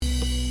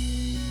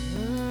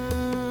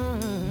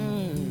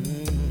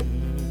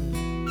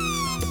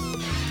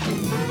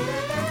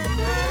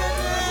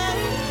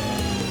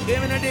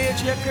in a day,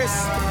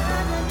 Chris.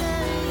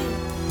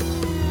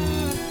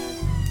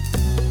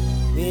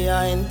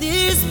 Behind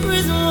these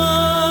prison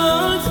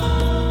walls,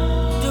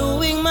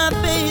 doing my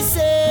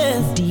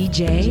paces.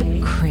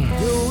 DJ Chris.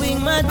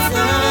 Doing my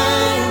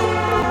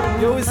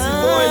time. Yo, it's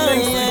your boy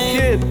Langston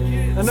Kid.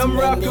 And I'm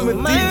rocking with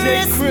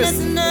DJ Chris,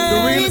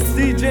 the realest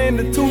DJ in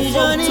the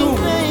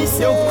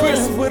 242. Yo,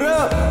 Chris, what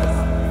up?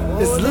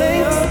 It's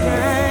Lanks.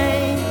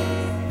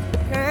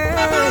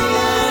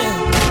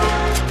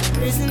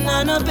 Prison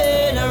on a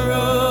bed of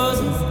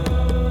roses.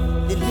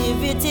 The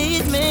liberty,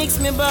 it makes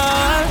me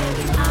bar.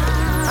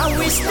 I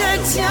wish that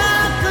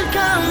y'all could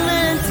come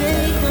and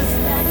take us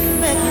back in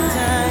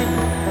time.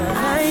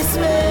 I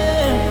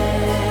swear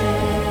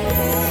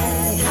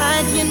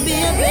I can be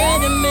a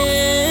better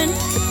man.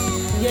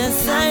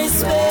 Yes, I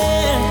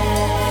swear.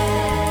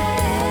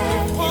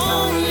 If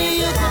only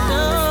you could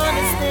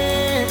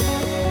understand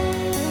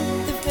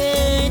the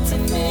fate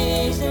in me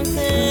and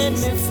set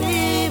me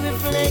free.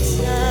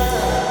 Reflection.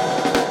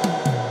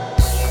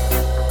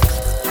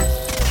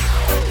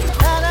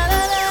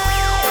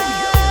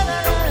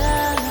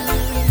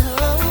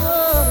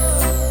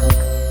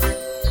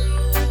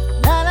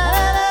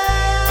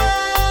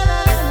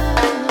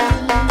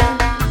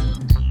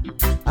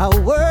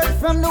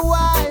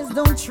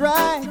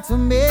 Try to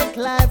make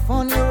life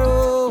on your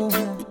own.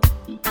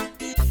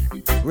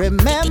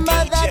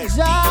 Remember that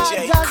God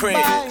just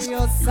by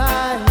your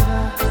side.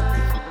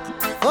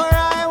 For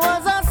I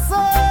was a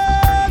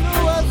soul who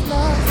was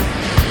lost,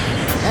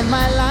 and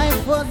my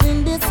life was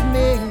in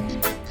dismay.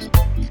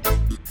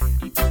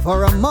 For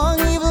among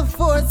evil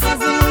forces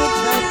in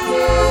which I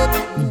played,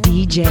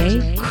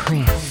 DJ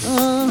Chris.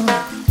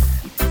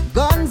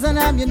 Guns and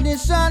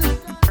ammunition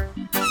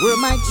were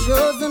my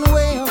chosen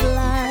way of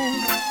life.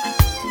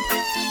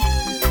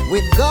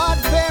 With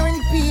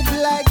God-fearing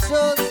people I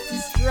chose to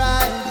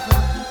strive.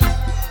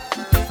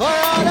 For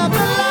all of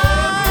the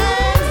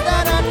lives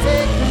that are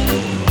taken,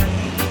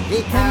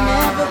 they can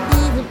never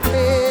be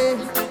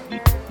replaced.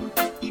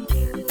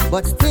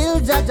 But still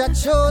Jaja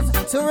chose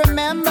to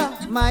remember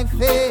my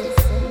face.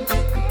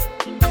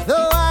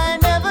 Though I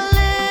never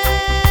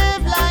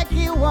lived like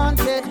he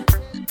wanted,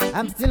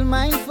 I'm still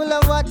mindful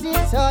of what he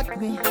taught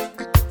me.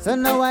 So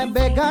now I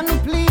beg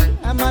and plead,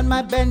 I'm on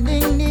my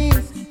bending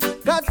knees.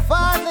 'Cause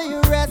Father, you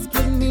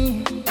rescued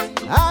me.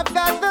 I've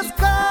got the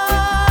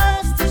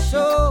scars to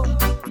show.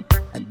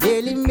 I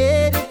barely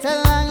made it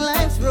along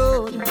life's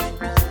road.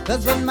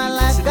 'Cause when my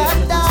life got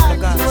dark,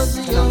 it was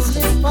the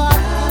only spark.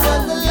 It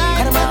was the light.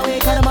 Cut 'em away,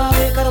 cut 'em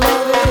away, cut 'em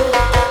away.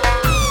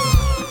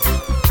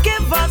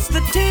 Give us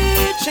the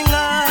teaching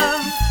of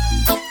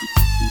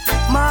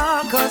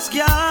Marcus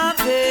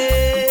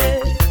Garvey.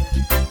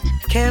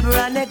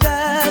 Kebra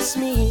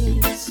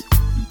Negasmis.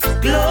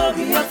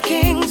 Glory of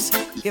kings.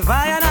 Give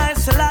I and I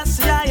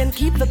Selassie and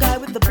keep the guy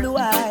with the blue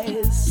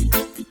eyes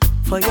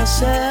for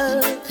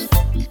yourself.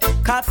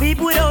 'Cause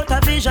people without a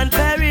vision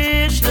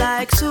perish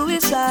like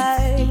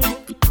suicide.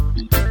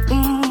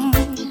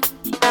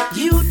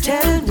 You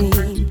tell me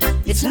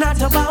it's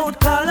not about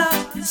color,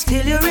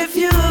 still you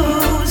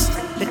refuse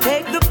to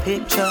take the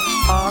picture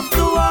off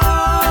the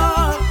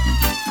wall.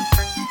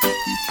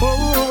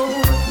 Oh,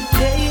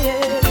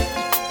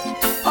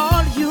 yeah.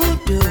 All you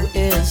do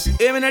is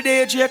Even a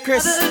day,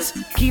 Chris. others,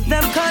 keep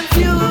them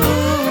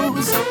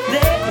confused.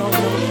 They don't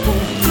know who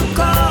to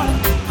call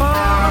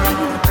on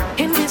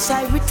in this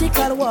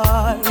ironical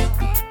war.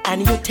 And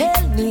you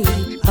tell me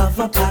of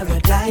a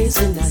paradise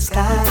in the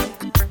sky,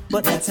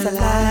 but that's a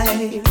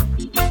lie.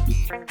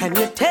 And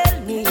you tell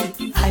me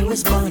I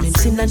was born in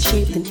sin and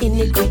shaped in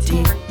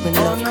iniquity when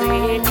love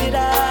created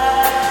us.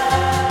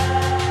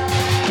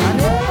 I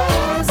never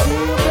wanna see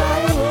you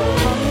crying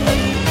over me.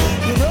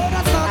 You know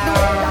that's not the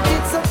way that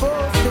it's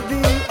supposed to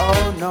be.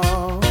 Oh no,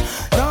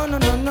 no, no,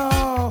 no, no.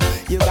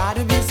 You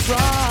gotta be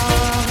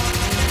strong.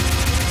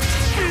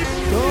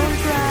 Don't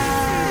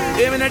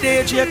cry. Even a day,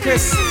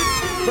 Chris.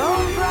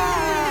 Don't cry.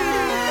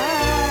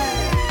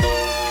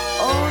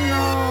 Oh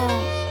no,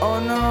 oh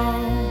no.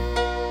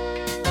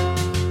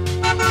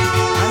 I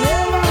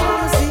never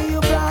wanna see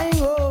you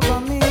crying over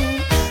me.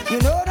 You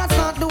know that's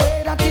not the way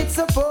that it's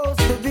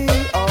supposed to be.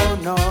 Oh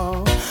no,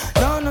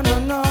 no, no, no,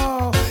 no.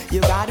 You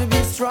gotta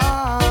be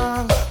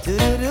strong.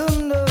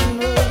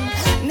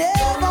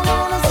 Never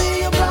wanna see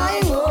you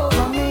crying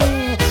over me.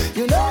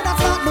 You know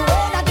that's not the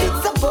way that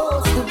it's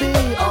supposed to be.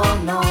 Oh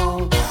no,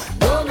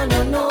 no, no,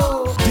 no, no.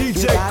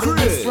 DJ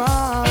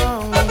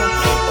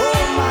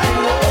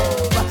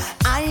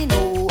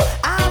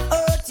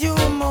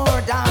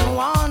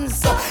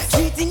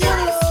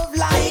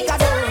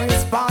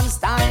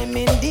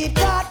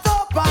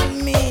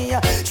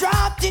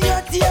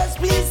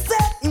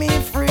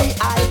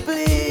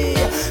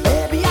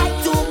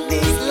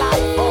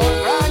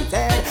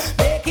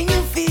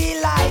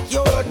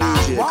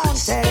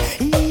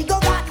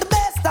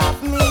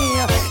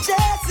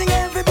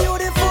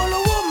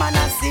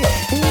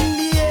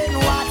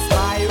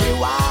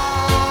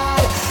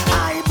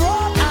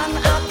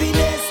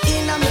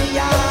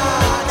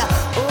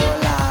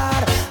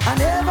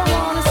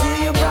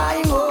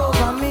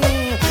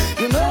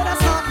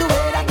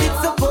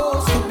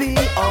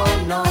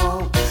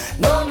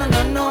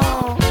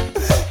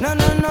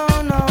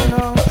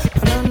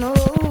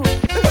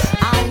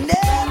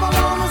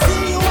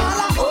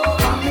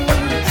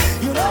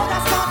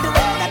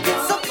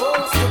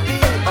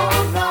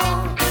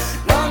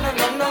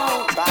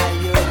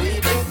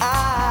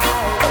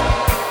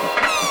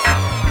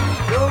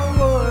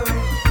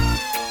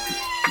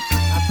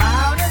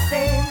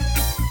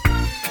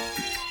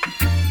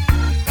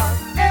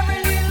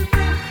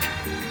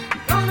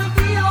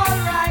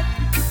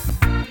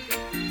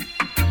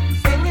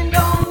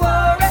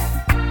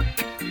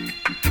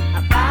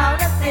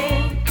about a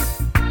thing.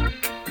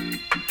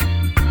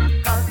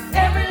 'Cause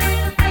every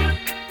little thing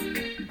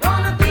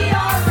gonna be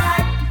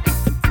alright.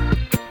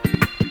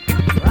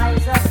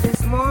 Rise up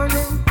this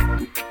morning,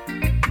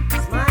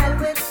 smile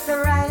with the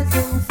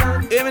rising sun.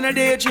 Even a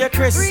DJ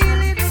Chris.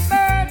 Really the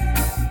birds,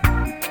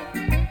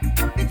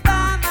 it's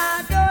by my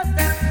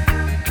doorstep,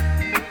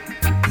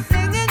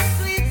 singing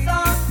sweet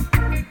songs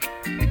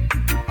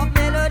of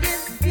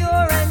melodies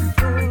pure and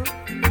true,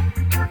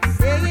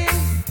 saying,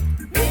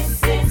 this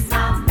is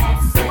my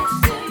message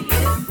to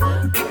you.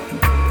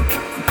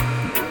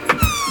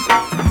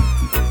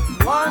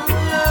 One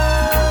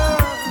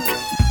love.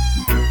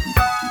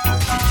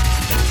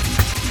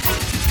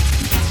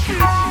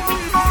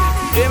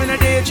 Even a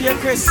DJ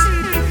Chris.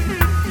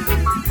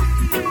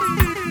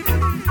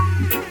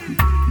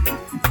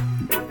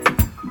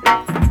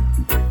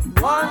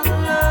 One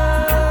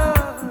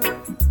love,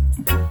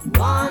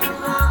 one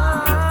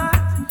heart.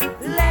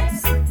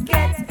 Let's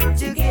get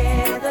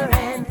together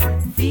and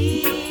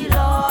feel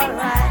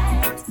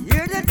alright.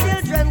 Hear the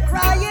children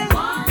crying.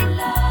 One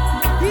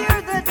love. Hear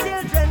the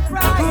children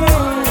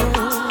crying.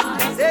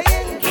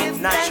 Saying, give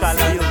thanks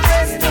and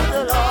praise to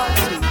the Lord,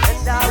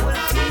 and I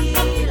will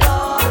feel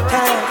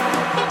alright.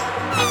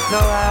 No,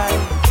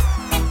 I've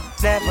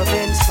never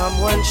been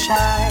someone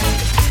shy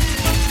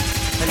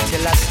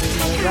until I see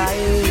you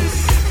rise.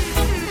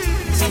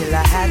 Still I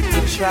had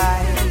to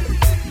try,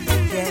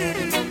 yeah.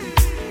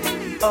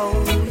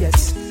 Oh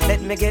yes,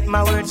 let me get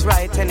my words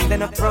right and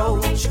then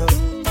approach you.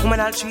 Woman,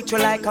 I'll treat you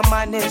like a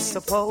man is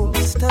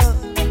supposed to.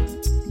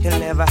 You'll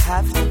never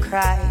have to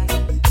cry,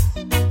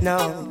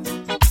 no.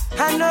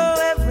 I know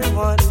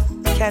everyone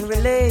can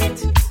relate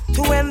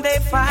to when they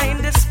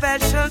find a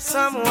special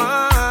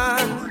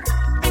someone.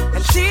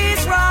 And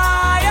she's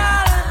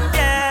royal,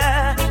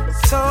 yeah,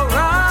 so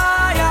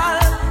royal.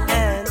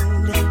 And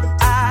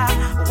I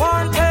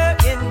want her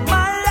in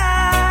my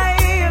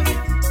life.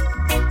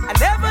 I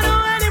never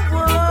knew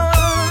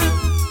anyone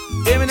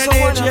Even a so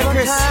DJ one of a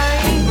Chris.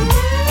 kind.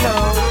 No,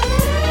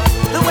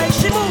 the way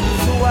she moves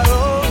to her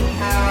own,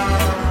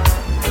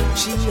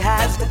 she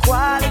has the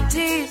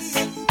qualities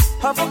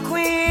of a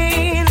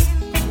queen.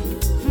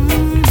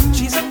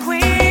 She's a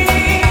queen.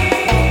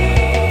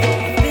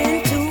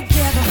 Been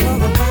together for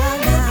a while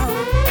now,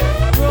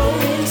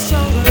 growing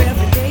stronger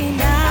every day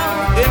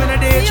now. Even a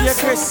DJ Feels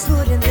Chris. so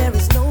good and there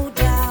is no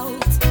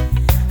doubt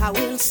I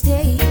will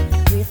stay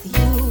with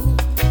you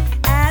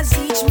as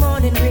each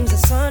morning brings a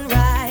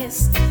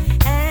sunrise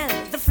and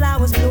the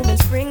flowers bloom in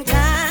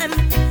springtime.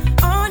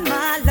 On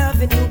my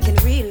love and you can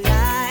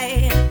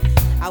rely.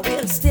 I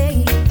will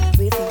stay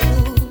with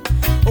you.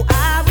 Oh,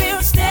 I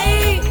will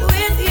stay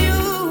with you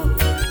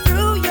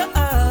through your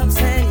ups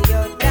and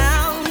your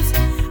downs.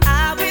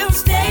 I will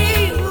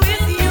stay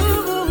with you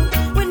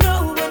when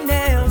no one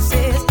else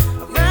is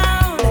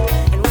around.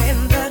 And when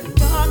the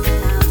dark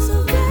clouds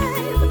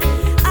arrive,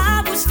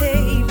 I will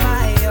stay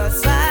by your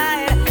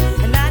side.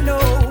 And I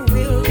know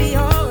we'll be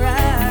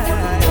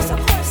alright.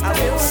 I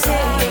will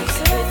stay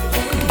with you.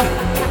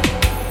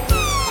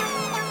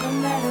 No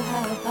matter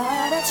how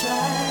hard I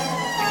try,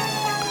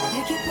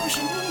 you keep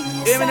pushing me.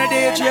 Even a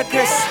DJ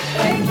Chris.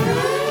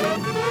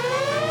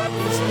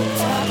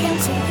 Talking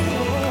to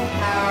you.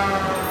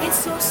 It's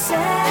so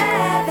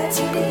sad that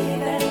you're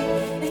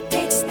leaving. It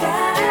takes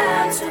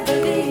time to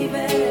believe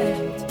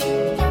it.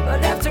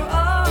 But after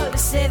all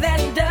is said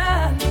and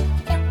done,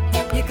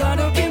 you're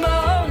gonna be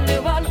my only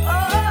one.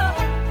 Oh,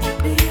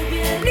 do you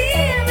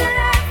believe in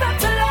life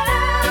after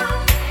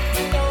love?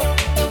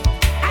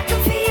 I can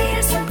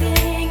feel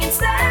something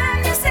inside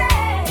me say,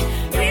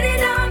 really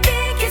don't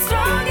think it's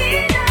strong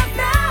enough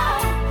now.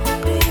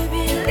 Do you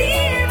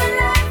believe in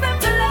life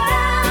after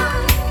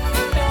love?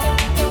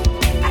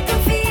 I can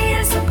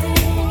feel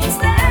something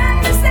inside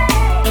me say,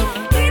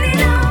 really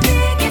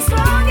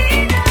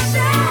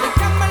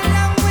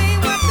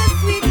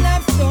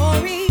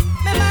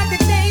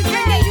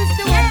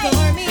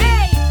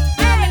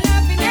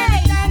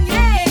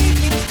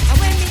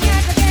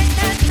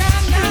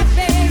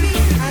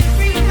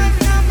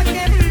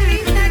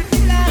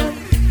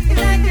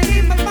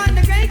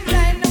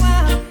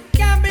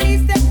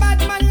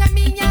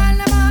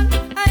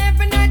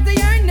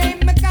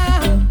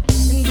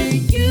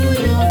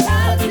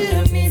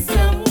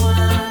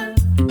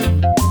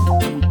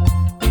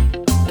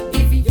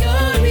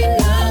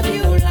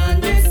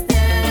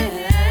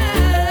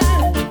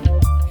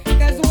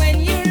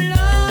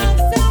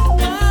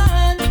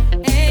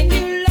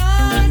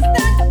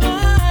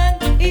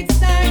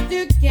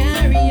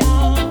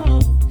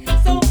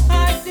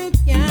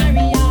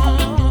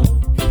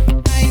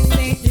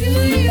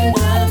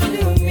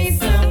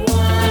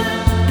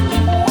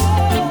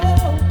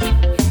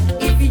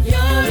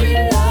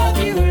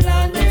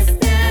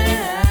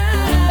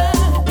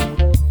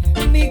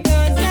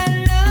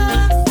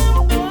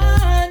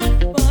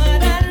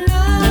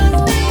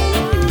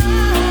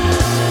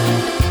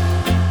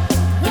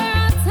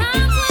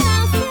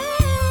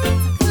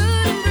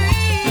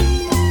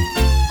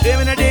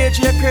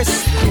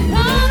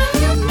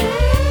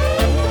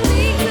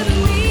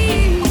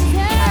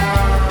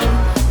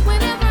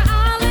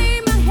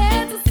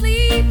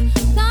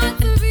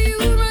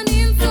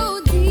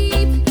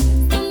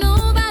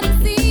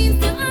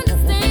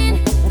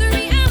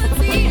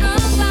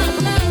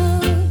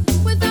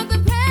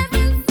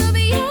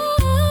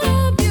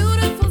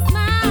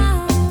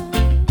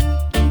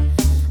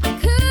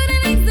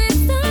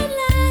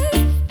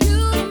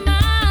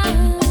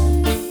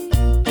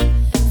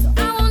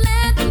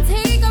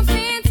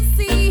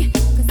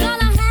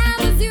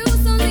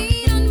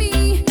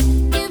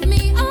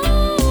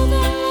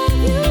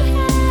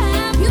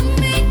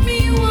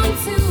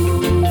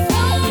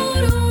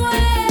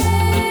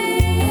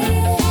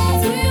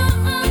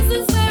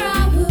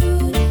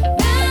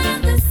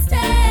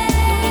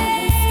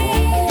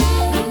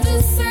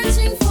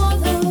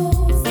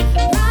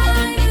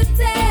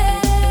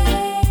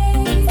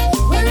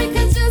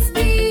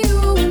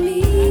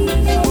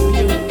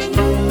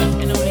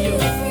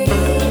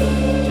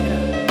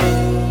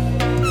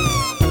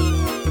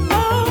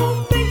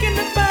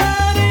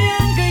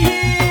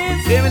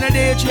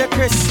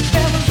Chris.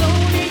 There was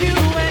only you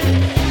and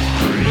me.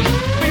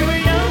 We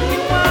were young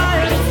and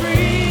wild and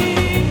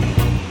free.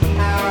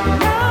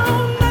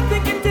 Now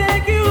nothing can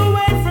take you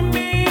away from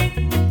me.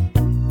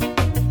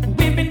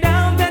 We've been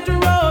down that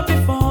road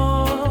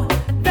before.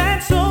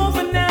 That's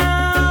over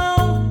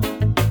now.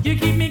 You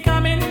keep me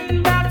coming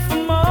back for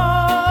more.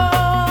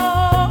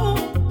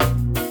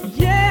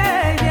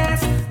 Yeah, yes,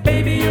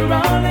 baby, you're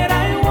all that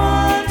I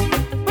want.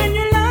 When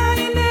you're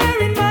lying there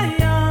in my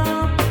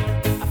arms,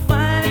 I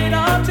find it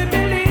hard to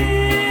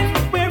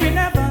believe we're in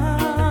heaven.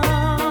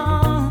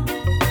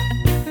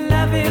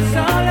 Love is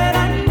all that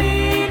I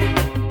need,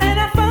 and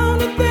I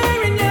found it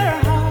there in your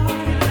heart.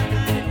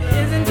 It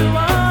isn't too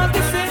hard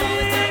to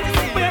say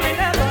we're in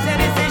heaven.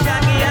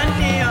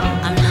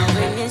 I'm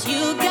loving is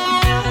you,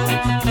 girl,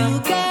 you,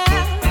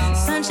 girl.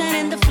 Sunshine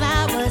and the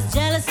flowers,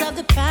 jealous of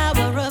the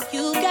power of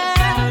you,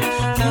 girl,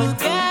 you,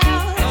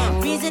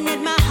 girl. Reason that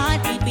my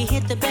heartbeat, we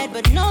hit the bed,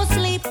 but no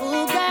sleep,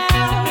 ooh,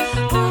 girl,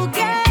 ooh,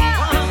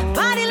 girl.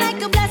 Body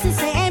like a blessing,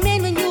 say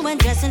amen when you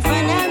undress in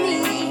front of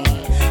me.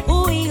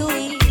 Ooh,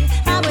 ooh,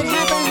 I would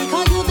happily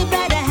call you the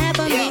better half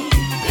of me.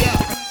 Yeah.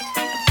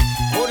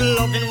 Good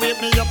loving, wake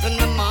me up in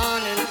the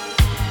morning.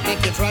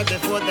 Make it right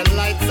before the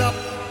lights up.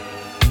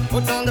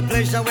 Put on the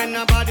pleasure when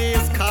nobody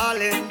is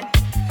calling.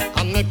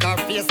 I make our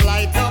face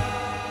light up.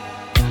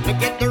 Me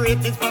get the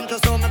ratings from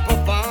just how me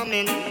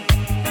performing.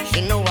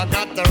 She know I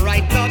got the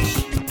right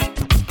touch.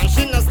 And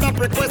she no stop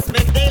request me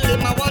daily.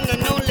 My one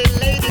and only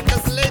lady,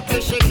 cause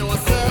lately she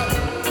knows her.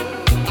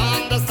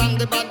 I understand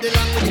the body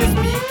language you're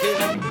speaking.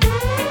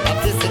 A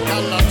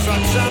physical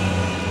attraction.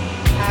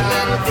 The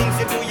little things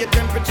you do, your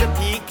temperature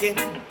peaking.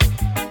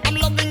 I'm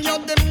loving your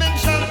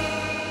dimension.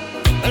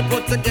 I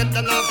put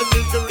together now the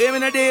filter. Him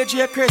in the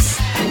DJ Chris.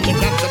 You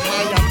capture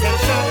my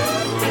attention.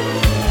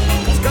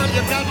 Cause girl,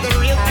 you got the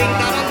real thing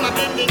that on my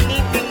bending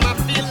knee. My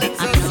feelings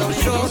are so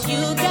sure.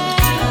 You, girl,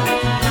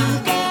 you,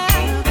 girl.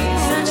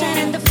 Sunshine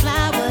and the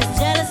flowers,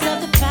 jealous of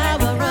the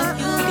power of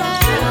you,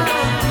 girl,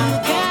 you,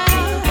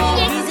 girl.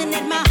 Reason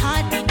that my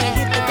heartbeat can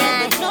hit the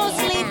bed with no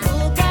sleep,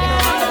 ooh,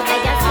 girl,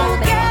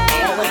 ooh,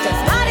 girl.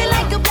 Body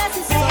like a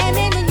blessing, say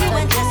amen when you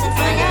undress in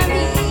front of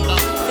me.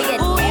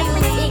 Ooh,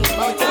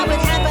 I would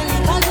happily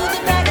call you the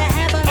better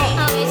half of me.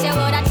 I wish you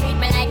woulda treat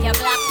me like your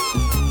black.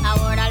 I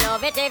woulda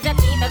love it if you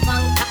keep it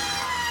funk.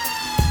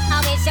 I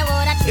wish you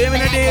woulda treat Him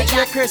me in the like your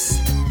DJ yacht. Chris.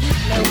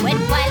 Me wet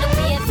while the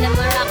waves them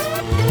rock.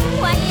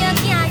 Why you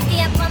can't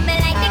stay from me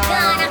like the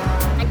gun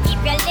and keep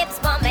your lips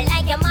for me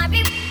like your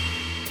Mary?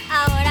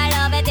 I woulda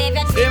love it if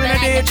you treat Him me in the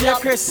like the DJ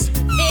club. Chris.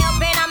 Stay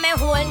up in on me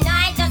whole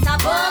night just a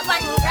bump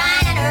and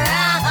grind and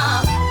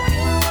rock.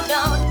 You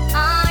don't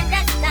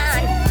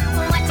understand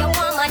what your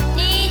woman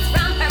needs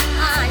from her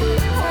man.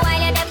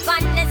 While you're there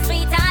on the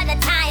street all the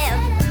time,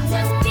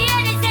 just bear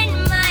this in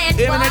mind.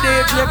 Him in the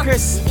DJ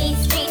Chris. These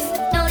streets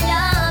don't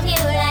love you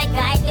like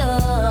I do.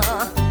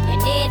 You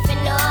need to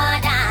know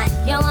that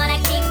you wanna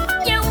keep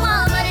your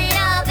woman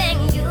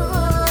loving you.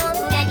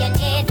 And you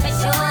need to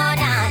show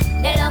that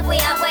the love we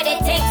have, where it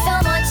takes so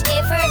much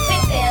effort to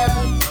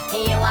build.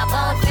 You are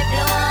about to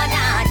blow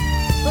that,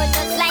 but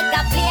just like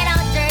a played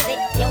out jersey,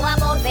 you are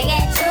about to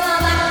get through.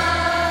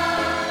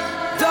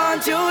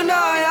 Don't you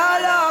know your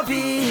love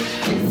is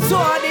so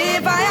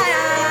divine?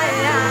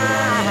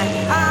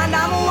 And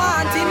I'm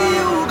wanting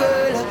you,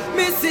 girl,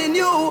 missing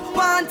you,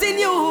 wanting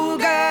you,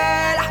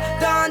 girl.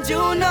 Don't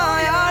you know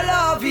your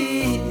love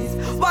is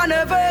one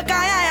of a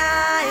kind?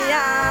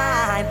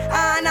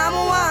 And I'm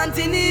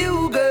wanting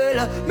you,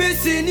 girl,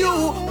 missing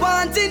you,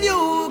 wanting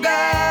you,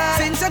 girl.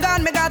 Since you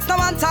gone, me got no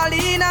one to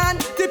lean on.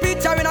 The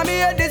picture in my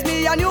head is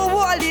me and you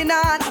holding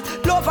on.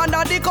 Love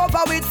under the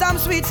cover with some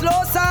sweet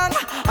slow song.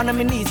 And I'm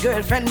in his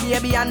girlfriend,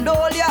 baby, and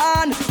hold your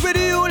hand. With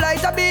you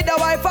like to be the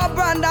wife of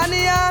Brandon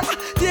Young.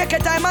 Take your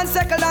time and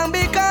settle down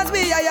because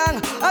we are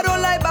young. I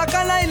don't like back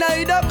and line,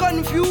 I the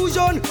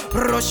confusion.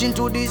 Rush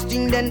into this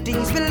thing, then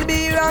things will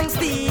be wrong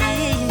still.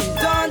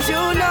 Don't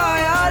you know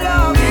your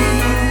love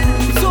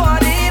is so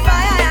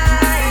divine?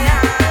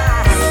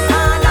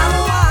 And I'm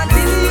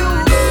wanting you,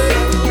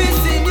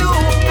 missing you,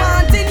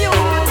 wanting you,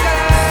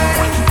 girl.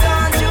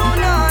 Don't you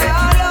know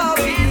your love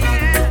is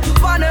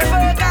one of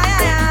a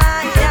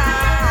kind?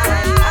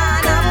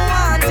 And I'm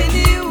wanting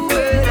you,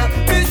 girl,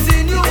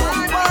 missing you,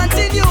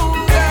 wanting you,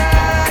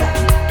 girl.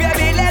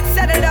 Baby, let's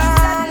settle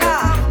down.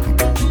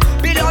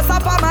 Build us a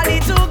family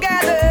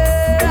together.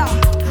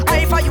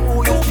 I for you,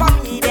 you for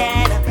me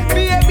then.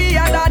 Baby,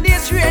 under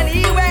this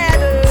rainy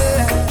weather.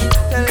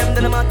 Tell them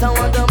that no matter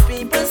what the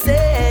people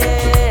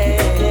say.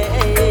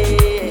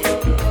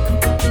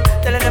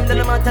 Tell them that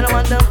no matter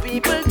what the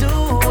people do.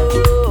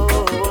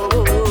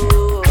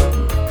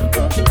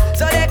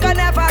 So they can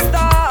never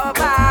stop.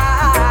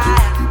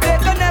 They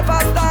can never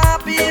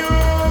stop you.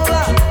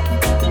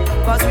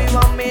 Cause we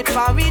were made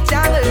for each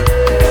other.